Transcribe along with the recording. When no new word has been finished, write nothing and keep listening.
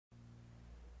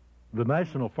The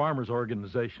National Farmers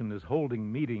Organization is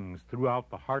holding meetings throughout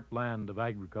the heartland of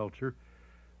agriculture.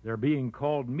 They're being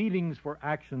called Meetings for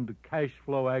Action to Cash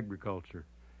Flow Agriculture.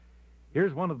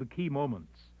 Here's one of the key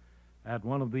moments at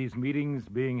one of these meetings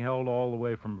being held all the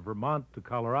way from Vermont to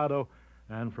Colorado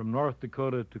and from North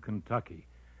Dakota to Kentucky.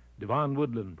 Devon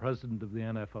Woodland, president of the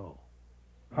NFO.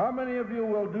 How many of you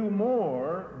will do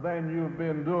more than you've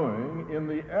been doing in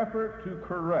the effort to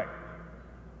correct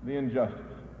the injustice?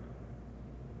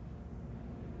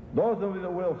 Those of you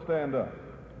that will, stand up.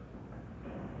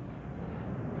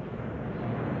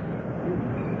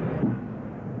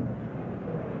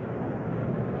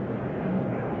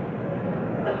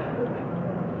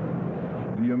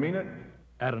 Do you mean it?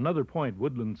 At another point,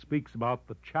 Woodland speaks about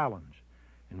the challenge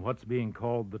in what's being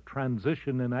called the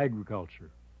transition in agriculture.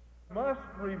 Must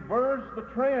reverse the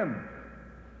trend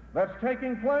that's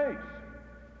taking place.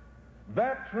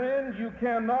 That trend, you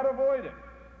cannot avoid it.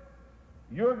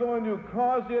 You're going to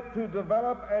cause it to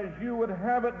develop as you would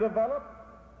have it develop,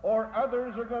 or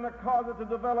others are going to cause it to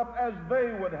develop as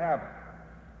they would have it.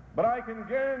 But I can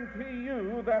guarantee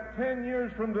you that 10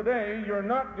 years from today, you're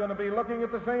not going to be looking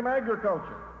at the same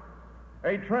agriculture.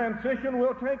 A transition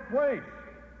will take place.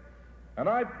 And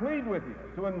I plead with you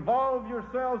to involve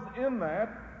yourselves in that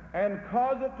and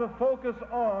cause it to focus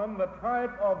on the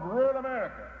type of rural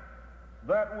America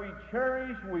that we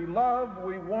cherish, we love,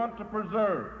 we want to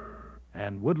preserve.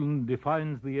 And Woodland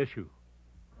defines the issue.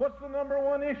 What's the number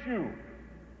one issue?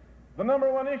 The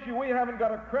number one issue, we haven't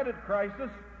got a credit crisis.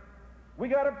 We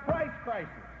got a price crisis.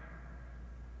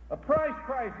 A price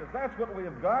crisis, that's what we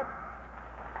have got.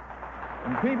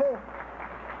 And people,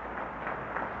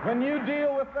 when you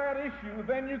deal with that issue,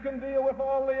 then you can deal with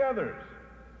all the others.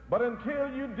 But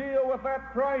until you deal with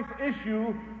that price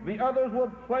issue, the others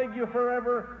will plague you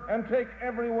forever and take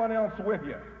everyone else with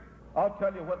you. I'll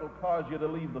tell you what will cause you to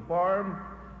leave the farm.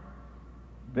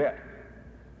 Debt.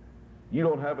 You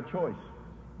don't have a choice.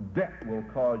 Debt will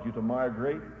cause you to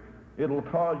migrate. It'll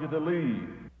cause you to leave.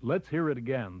 Let's hear it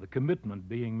again, the commitment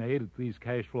being made at these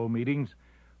cash flow meetings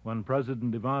when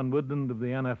President Devon Woodland of the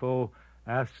NFO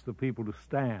asks the people to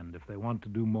stand if they want to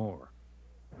do more.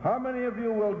 How many of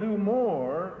you will do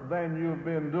more than you've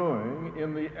been doing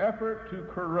in the effort to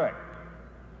correct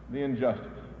the injustice?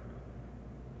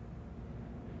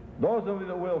 Those of you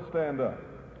that will, stand up.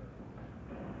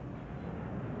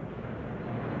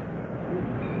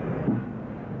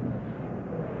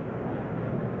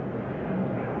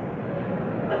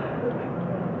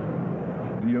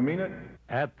 Do you mean it?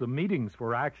 At the Meetings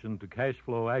for Action to Cash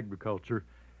Flow Agriculture,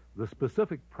 the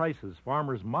specific prices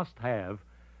farmers must have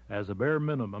as a bare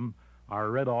minimum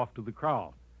are read off to the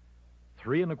crowd.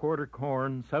 3 1/4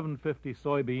 corn, 7.50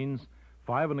 soybeans,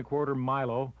 5 1/4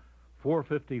 milo,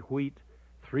 4.50 wheat,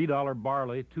 $3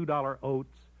 barley, $2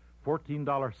 oats,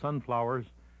 $14 sunflowers,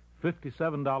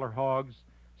 $57 hogs,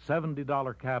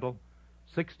 $70 cattle,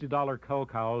 $60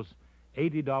 cows,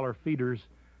 $80 feeders,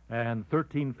 and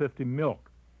 $13.50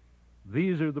 milk.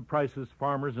 These are the prices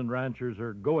farmers and ranchers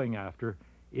are going after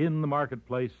in the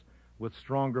marketplace with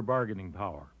stronger bargaining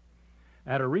power.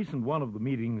 At a recent one of the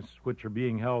meetings, which are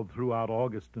being held throughout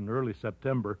August and early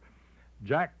September,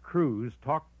 Jack Cruz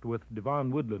talked with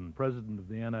Devon Woodland, president of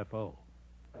the NFO.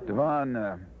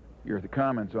 Devon, your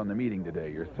comments on the meeting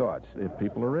today, your thoughts. If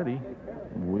people are ready,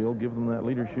 we'll give them that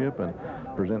leadership and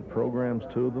present programs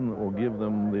to them that will give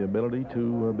them the ability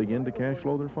to begin to cash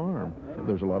flow their farm.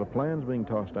 There's a lot of plans being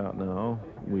tossed out now.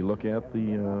 We look at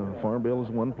the Farm Bill as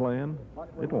one plan.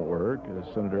 It won't work.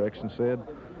 As Senator Exton said,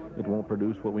 it won't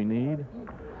produce what we need.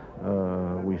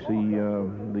 We see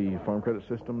the farm credit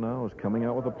system now is coming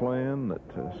out with a plan that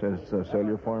says sell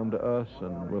your farm to us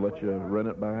and we'll let you rent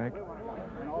it back.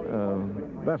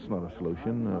 That's not a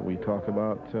solution. We talk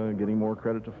about getting more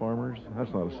credit to farmers.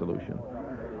 That's not a solution.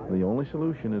 The only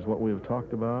solution is what we've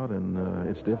talked about, and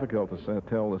it's difficult to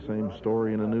tell the same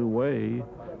story in a new way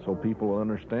so people will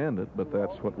understand it, but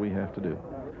that's what we have to do.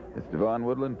 It's Devon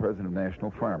Woodland, president of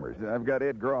National Farmers. I've got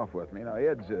Ed Groff with me. Now,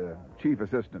 Ed's chief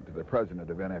assistant to the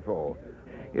president of NFO.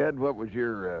 Ed, what was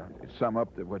your sum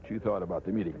up to what you thought about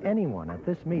the meeting? Anyone at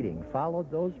this meeting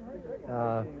followed those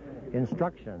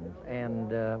instructions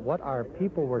and what our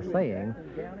people were saying,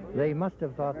 they must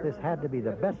have thought this had to be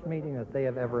the best meeting that they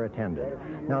have ever attended.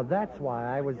 Now, that's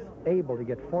why I was able to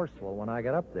get forceful when I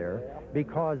got up there,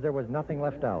 because there was nothing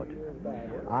left out.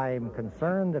 I'm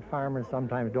concerned that farmers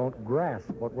sometimes don't grasp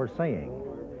what we're saying,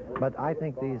 but I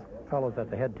think these fellows at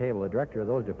the head table, the director of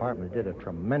those departments, did a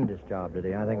tremendous job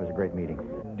today. I think it was a great meeting.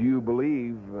 Do you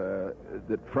believe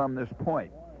that from this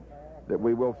point, that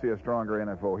we will see a stronger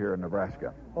NFO here in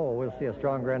Nebraska? Oh, we'll see a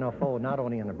stronger NFO not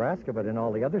only in Nebraska but in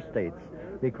all the other states,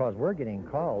 because we're getting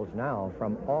calls now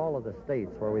from all of the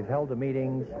states where we've held the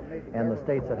meetings, and the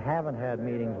states that haven't had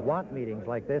meetings want meetings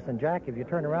like this. And Jack, if you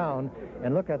turn around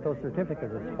and look at those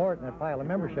certificates of support and that pile of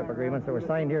membership agreements that were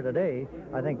signed here today,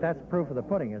 I think that's proof of the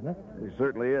pudding, isn't it? It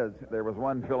certainly is. There was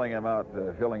one filling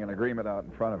an agreement out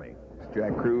in front of me. It's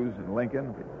Jack Cruz in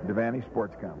Lincoln, Devaney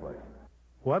Sports Complex.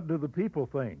 What do the people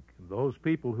think? Those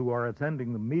people who are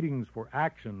attending the meetings for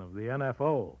action of the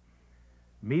NFO.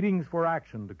 Meetings for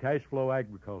action to cash flow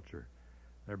agriculture.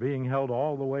 They're being held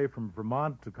all the way from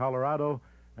Vermont to Colorado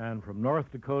and from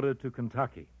North Dakota to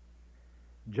Kentucky.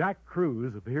 Jack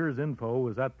Cruz of Here's Info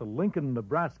was at the Lincoln,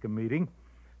 Nebraska meeting,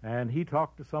 and he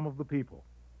talked to some of the people.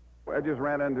 I just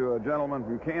ran into a gentleman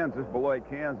from Kansas, Beloit,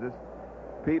 Kansas,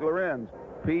 Pete Lorenz.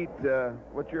 Pete,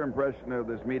 what's your impression of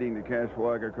this meeting to cash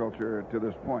flow agriculture to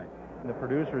this point? The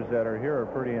producers that are here are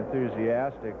pretty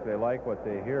enthusiastic. They like what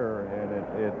they hear, and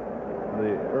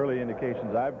the early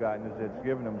indications I've gotten is it's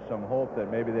given them some hope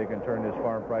that maybe they can turn this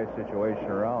farm price situation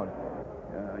around.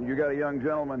 You got a young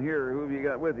gentleman here. Who have you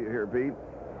got with you here, Pete?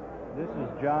 This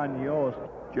is John Yost.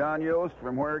 John Yost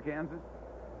from where, Kansas?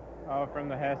 Oh, from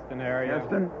the Heston area.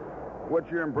 Heston? What's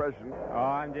your impression? Oh,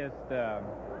 I'm just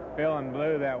feeling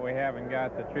blue that we haven't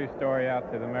got the true story out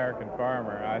to the American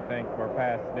farmer. I think we're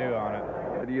past due on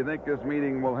it. Do you think this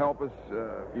meeting will help us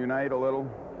unite a little?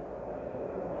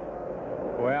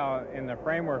 Well, in the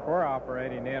framework we're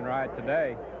operating in right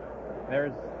today,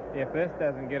 if this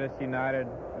doesn't get us united,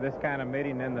 this kind of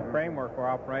meeting in the framework we're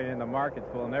operating in, the markets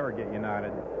will never get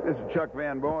united. This is Chuck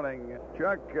Van Boning.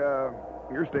 Chuck,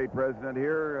 you're state president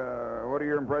here. What are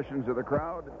your impressions of the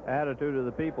crowd? Attitude of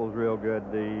the people is real good.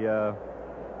 The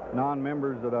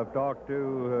non-members that I've talked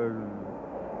to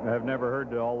have never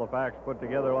heard all the facts put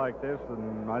together like this,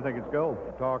 and I think it's gold.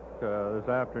 Talked this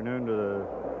afternoon to the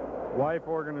wife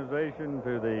organization,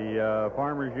 to the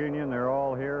farmers union. They're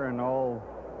all here and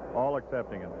all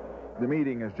accepting it. The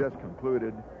meeting has just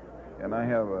concluded, and I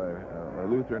have a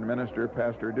Lutheran minister,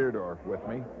 Pastor Deerdorf, with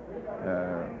me.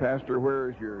 Pastor, where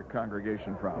is your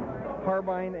congregation from?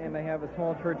 Harbine, and I have a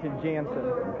small church in Jansen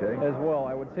as well.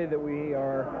 I would say that we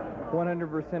are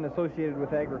 100% associated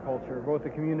with agriculture, both the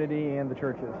community and the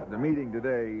churches. The meeting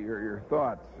today, your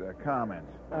thoughts,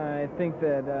 comments? I think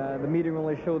that the meeting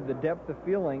really showed the depth of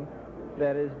feeling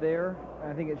that is there.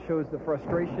 I think it shows the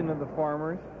frustration of the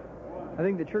farmers. I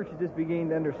think the church is just beginning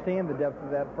to understand the depth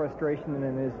of that frustration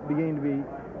and is beginning to be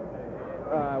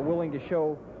willing to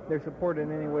show their support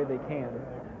in any way they can.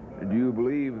 Do you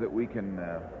believe that we can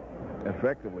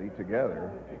effectively,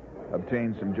 together,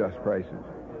 obtain some just prices?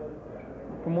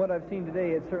 From what I've seen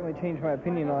today, it certainly changed my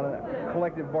opinion on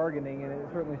collective bargaining, and it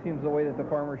certainly seems the way that the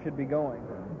farmers should be going.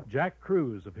 Jack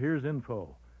Cruz of Here's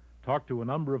Info talked to a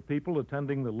number of people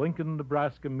attending the Lincoln,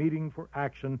 Nebraska meeting for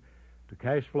action to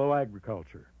cash flow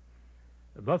agriculture.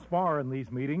 Thus far in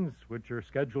these meetings, which are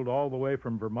scheduled all the way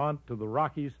from Vermont to the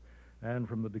Rockies and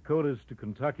from the Dakotas to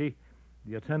Kentucky,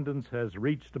 the attendance has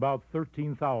reached about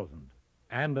 13,000.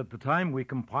 And at the time we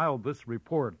compiled this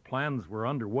report, plans were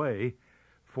underway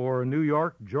for New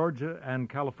York, Georgia, and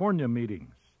California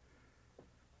meetings.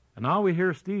 And now we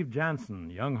hear Steve Jansen,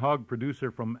 young hog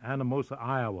producer from Anamosa,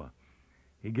 Iowa.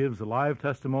 He gives a live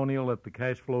testimonial at the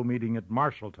cash flow meeting at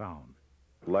Marshalltown.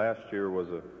 Last year was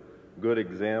a good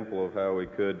example of how we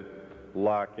could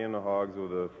lock in the hogs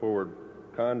with a forward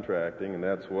contracting, and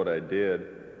that's what I did.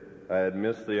 I had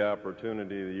missed the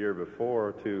opportunity the year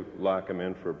before to lock them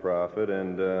in for profit,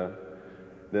 and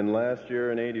then last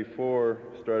year in '84,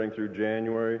 starting through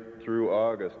January through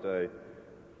August, I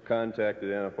contacted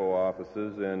NFO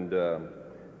offices, and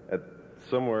at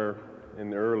somewhere in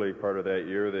the early part of that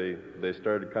year, they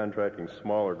started contracting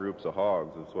smaller groups of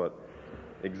hogs. It's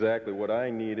exactly what I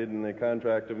needed, and they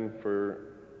contracted them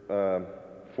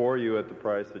for you at the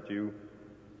price that you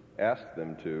asked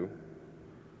them to.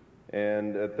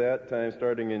 And at that time,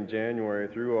 starting in January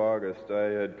through August, I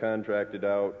had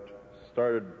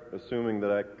started assuming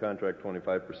that I could contract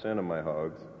 25% of my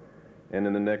hogs. And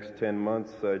in the next 10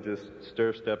 months, I just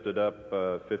stair-stepped it up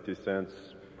 50 cents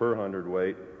per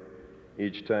hundredweight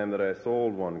each time that I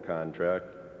sold one contract.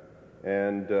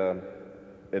 And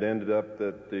it ended up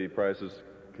that the prices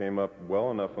came up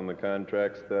well enough on the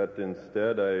contracts that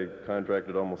instead I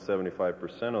contracted almost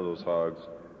 75% of those hogs.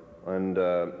 And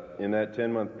in that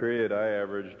 10-month period, I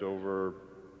averaged over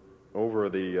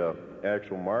the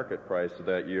actual market price of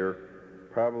that year,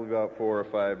 probably about $4 or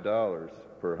 $5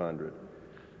 per hundred.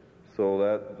 So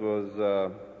that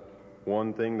was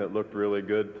one thing that looked really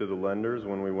good to the lenders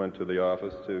when we went to the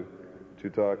office to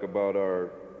talk about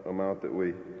our amount that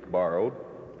we borrowed.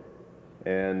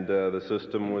 and the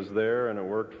system was there, and it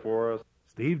worked for us.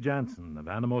 Steve Jansen of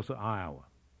Anamosa, Iowa.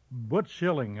 Butch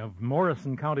Schilling of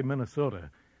Morrison County, Minnesota,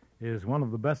 is one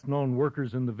of the best-known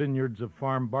workers in the vineyards of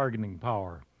farm bargaining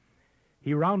power.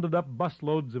 He rounded up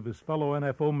busloads of his fellow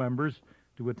NFO members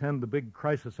to attend the big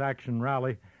crisis action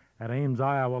rally at Ames,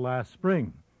 Iowa last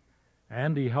spring,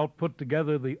 and he helped put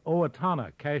together the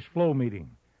Owatonna cash flow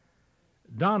meeting.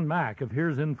 Don Mack of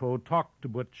Here's Info talked to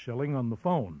Butch Schilling on the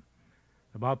phone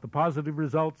about the positive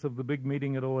results of the big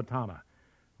meeting at Owatonna,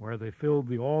 where they filled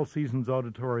the all-seasons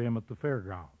auditorium at the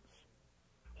fairgrounds.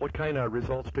 What kind of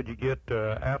results did you get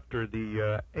after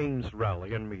the Ames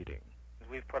rally and meeting?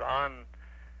 We've put on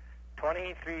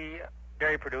 23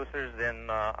 dairy producers in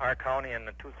our county and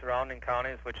the two surrounding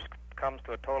counties, which comes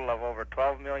to a total of over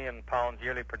 12 million pounds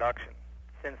yearly production.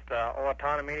 Since the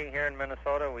Owatonna meeting here in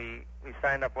Minnesota, we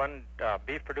signed up one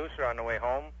beef producer on the way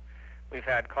home. We've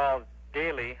had calls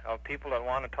daily of people that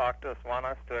want to talk to us, want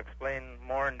us to explain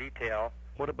more in detail.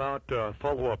 What about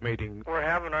follow-up meeting? We're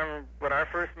having our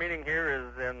first meeting here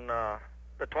is in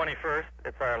the 21st.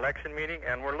 It's our election meeting,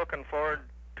 and we're looking forward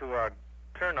to a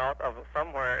turnout of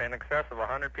somewhere in excess of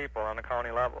 100 people on the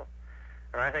county level.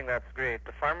 And I think that's great.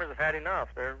 The farmers have had enough.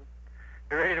 They're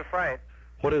ready to fight.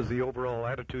 What is the overall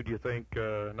attitude, you think,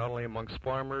 not only amongst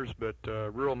farmers, but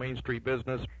rural Main Street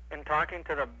business? In talking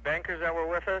to the bankers that were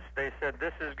with us, they said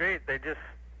this is great. They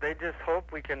just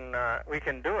hope we can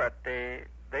do it.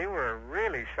 They were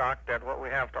really shocked at what we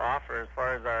have to offer as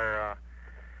far as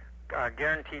our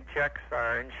guaranteed checks,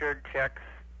 our insured checks,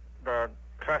 the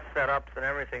trust setups and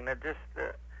everything. That just,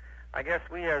 I guess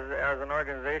we as an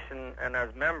organization and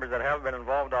as members that have been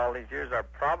involved all these years are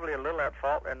probably a little at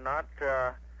fault and not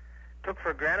took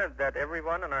for granted that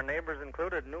everyone, and our neighbors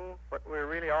included, knew what we were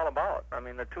really all about. I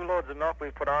mean, the 2 loads of milk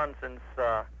we've put on since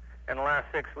in the last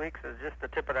 6 weeks is just the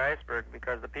tip of the iceberg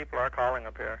because the people are calling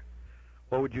up here.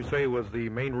 What would you say was the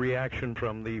main reaction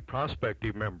from the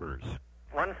prospective members?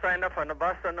 One signed up on the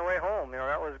bus on the way home.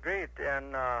 That was great,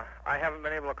 and I haven't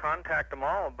been able to contact them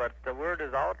all, but the word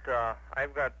is out.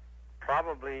 I've got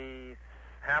probably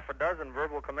half a dozen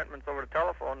verbal commitments over the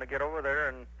telephone to get over there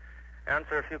and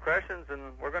answer a few questions, and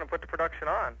we're going to put the production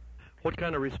on. What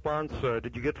kind of response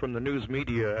did you get from the news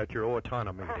media at your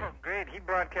Owatonna meeting? Oh, great. He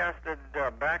broadcasted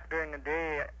back during the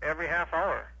day every half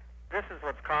hour. This is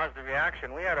what's caused the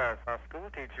reaction. We had a school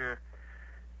teacher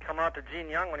come out to Gene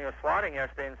Young when he was swatting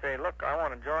yesterday and say, look, I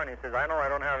want to join. He says, I know I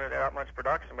don't have that much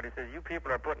production, but he says, you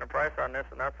people are putting a price on this,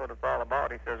 and that's what it's all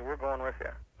about. He says, we're going with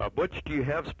you. Butch, do you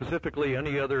have specifically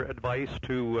any other advice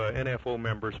to NFO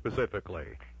members specifically?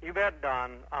 You bet,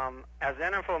 Don. As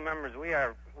NFO members, we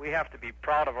have to be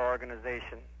proud of our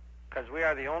organization because we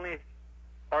are the only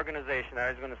organization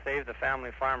that is going to save the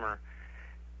family farmer.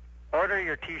 Order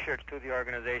your T-shirts to the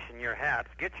organization, your hats.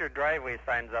 Get your driveway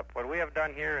signs up. What we have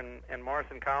done here in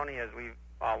Morrison County is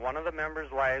one of the members'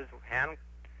 wives hand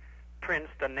prints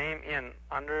the name in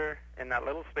that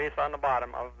little space on the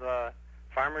bottom of the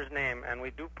farmer's name, and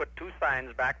we do put 2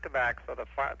 signs back to back so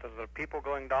the people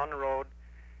going down the road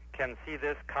can see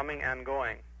this coming and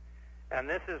going. And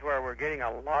this is where we're getting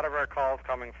a lot of our calls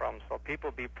coming from. So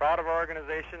people be proud of our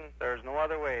organization. There's no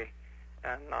other way.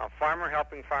 And farmer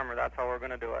helping farmer, that's how we're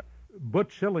going to do it.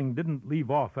 Butch Schilling didn't leave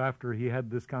off after he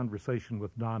had this conversation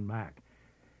with Don Mack.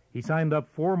 He signed up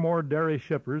 4 more dairy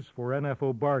shippers for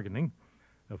NFO bargaining,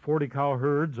 40 cow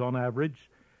herds on average,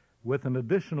 with an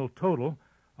additional total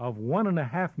of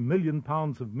 1.5 million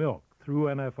pounds of milk through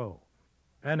NFO.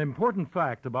 An important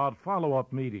fact about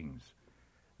follow-up meetings: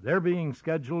 they're being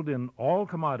scheduled in all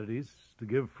commodities to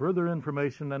give further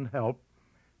information and help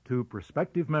to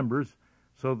prospective members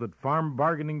so that farm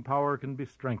bargaining power can be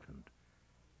strengthened.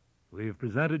 We've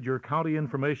presented your county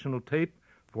informational tape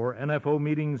for NFO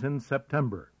meetings in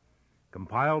September,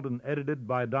 compiled and edited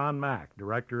by Don Mack,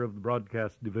 Director of the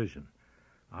Broadcast Division.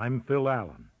 I'm Phil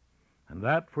Allen, and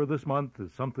that for this month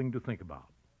is something to think about.